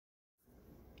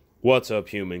What's up,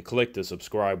 human? Click the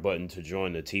subscribe button to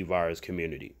join the T-Virus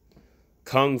community.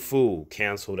 Kung Fu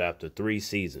canceled after 3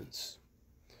 seasons.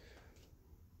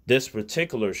 This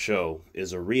particular show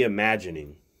is a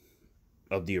reimagining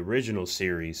of the original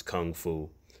series Kung Fu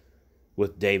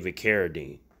with David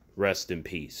Carradine. Rest in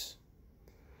peace.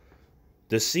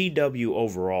 The CW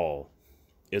overall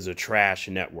is a trash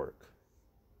network.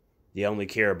 They only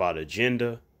care about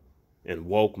agenda and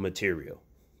woke material.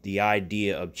 The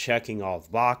idea of checking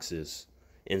off boxes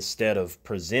instead of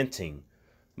presenting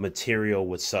material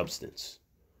with substance.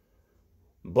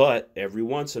 But every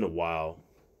once in a while,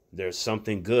 there's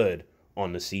something good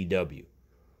on the CW.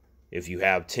 If you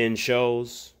have 10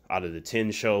 shows, out of the 10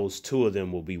 shows, 2 of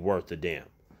them will be worth a damn.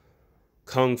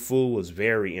 Kung Fu was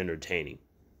very entertaining.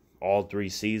 All 3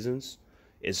 seasons.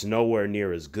 It's nowhere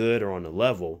near as good or on the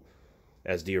level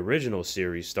as the original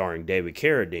series starring David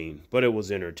Carradine, but it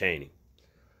was entertaining.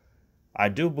 I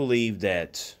do believe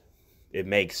that it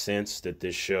makes sense that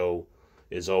this show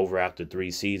is over after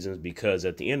 3 seasons because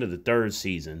at the end of the 3rd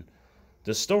season,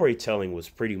 the storytelling was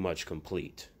pretty much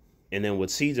complete. And then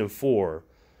with season 4,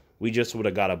 we just would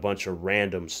have got a bunch of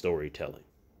random storytelling.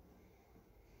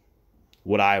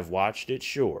 Would I have watched it?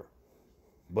 Sure.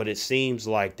 But it seems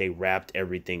like they wrapped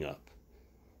everything up.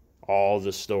 All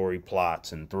the story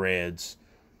plots and threads,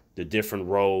 the different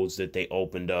roads that they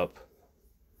opened up.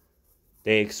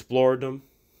 They explored them,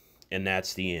 and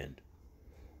that's the end.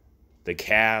 The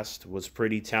cast was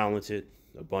pretty talented.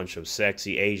 A bunch of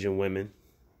sexy Asian women,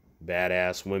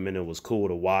 badass women. It was cool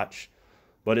to watch,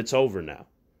 but it's over now.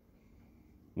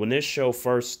 When this show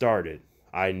first started,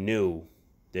 I knew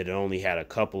that it only had a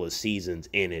couple of seasons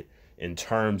in it in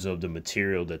terms of the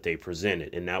material that they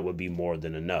presented, and that would be more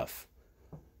than enough.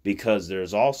 Because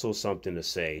there's also something to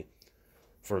say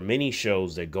for many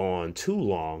shows that go on too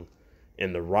long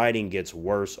and the writing gets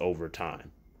worse over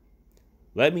time.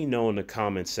 Let me know in the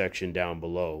comment section down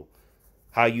below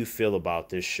how you feel about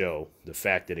this show, the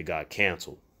fact that it got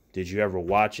canceled. Did you ever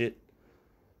watch it?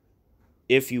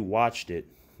 If you watched it,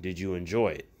 did you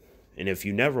enjoy it? And if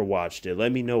you never watched it,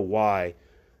 let me know why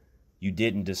you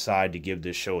didn't decide to give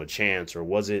this show a chance. Or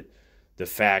was it the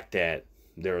fact that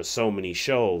there are so many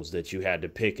shows that you had to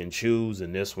pick and choose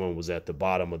and this one was at the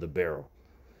bottom of the barrel?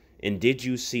 And did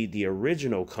you see the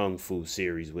original Kung Fu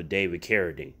series with David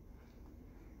Carradine?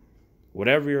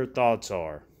 Whatever your thoughts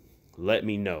are, let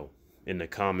me know in the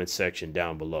comment section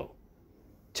down below.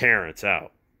 Terrence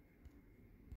out.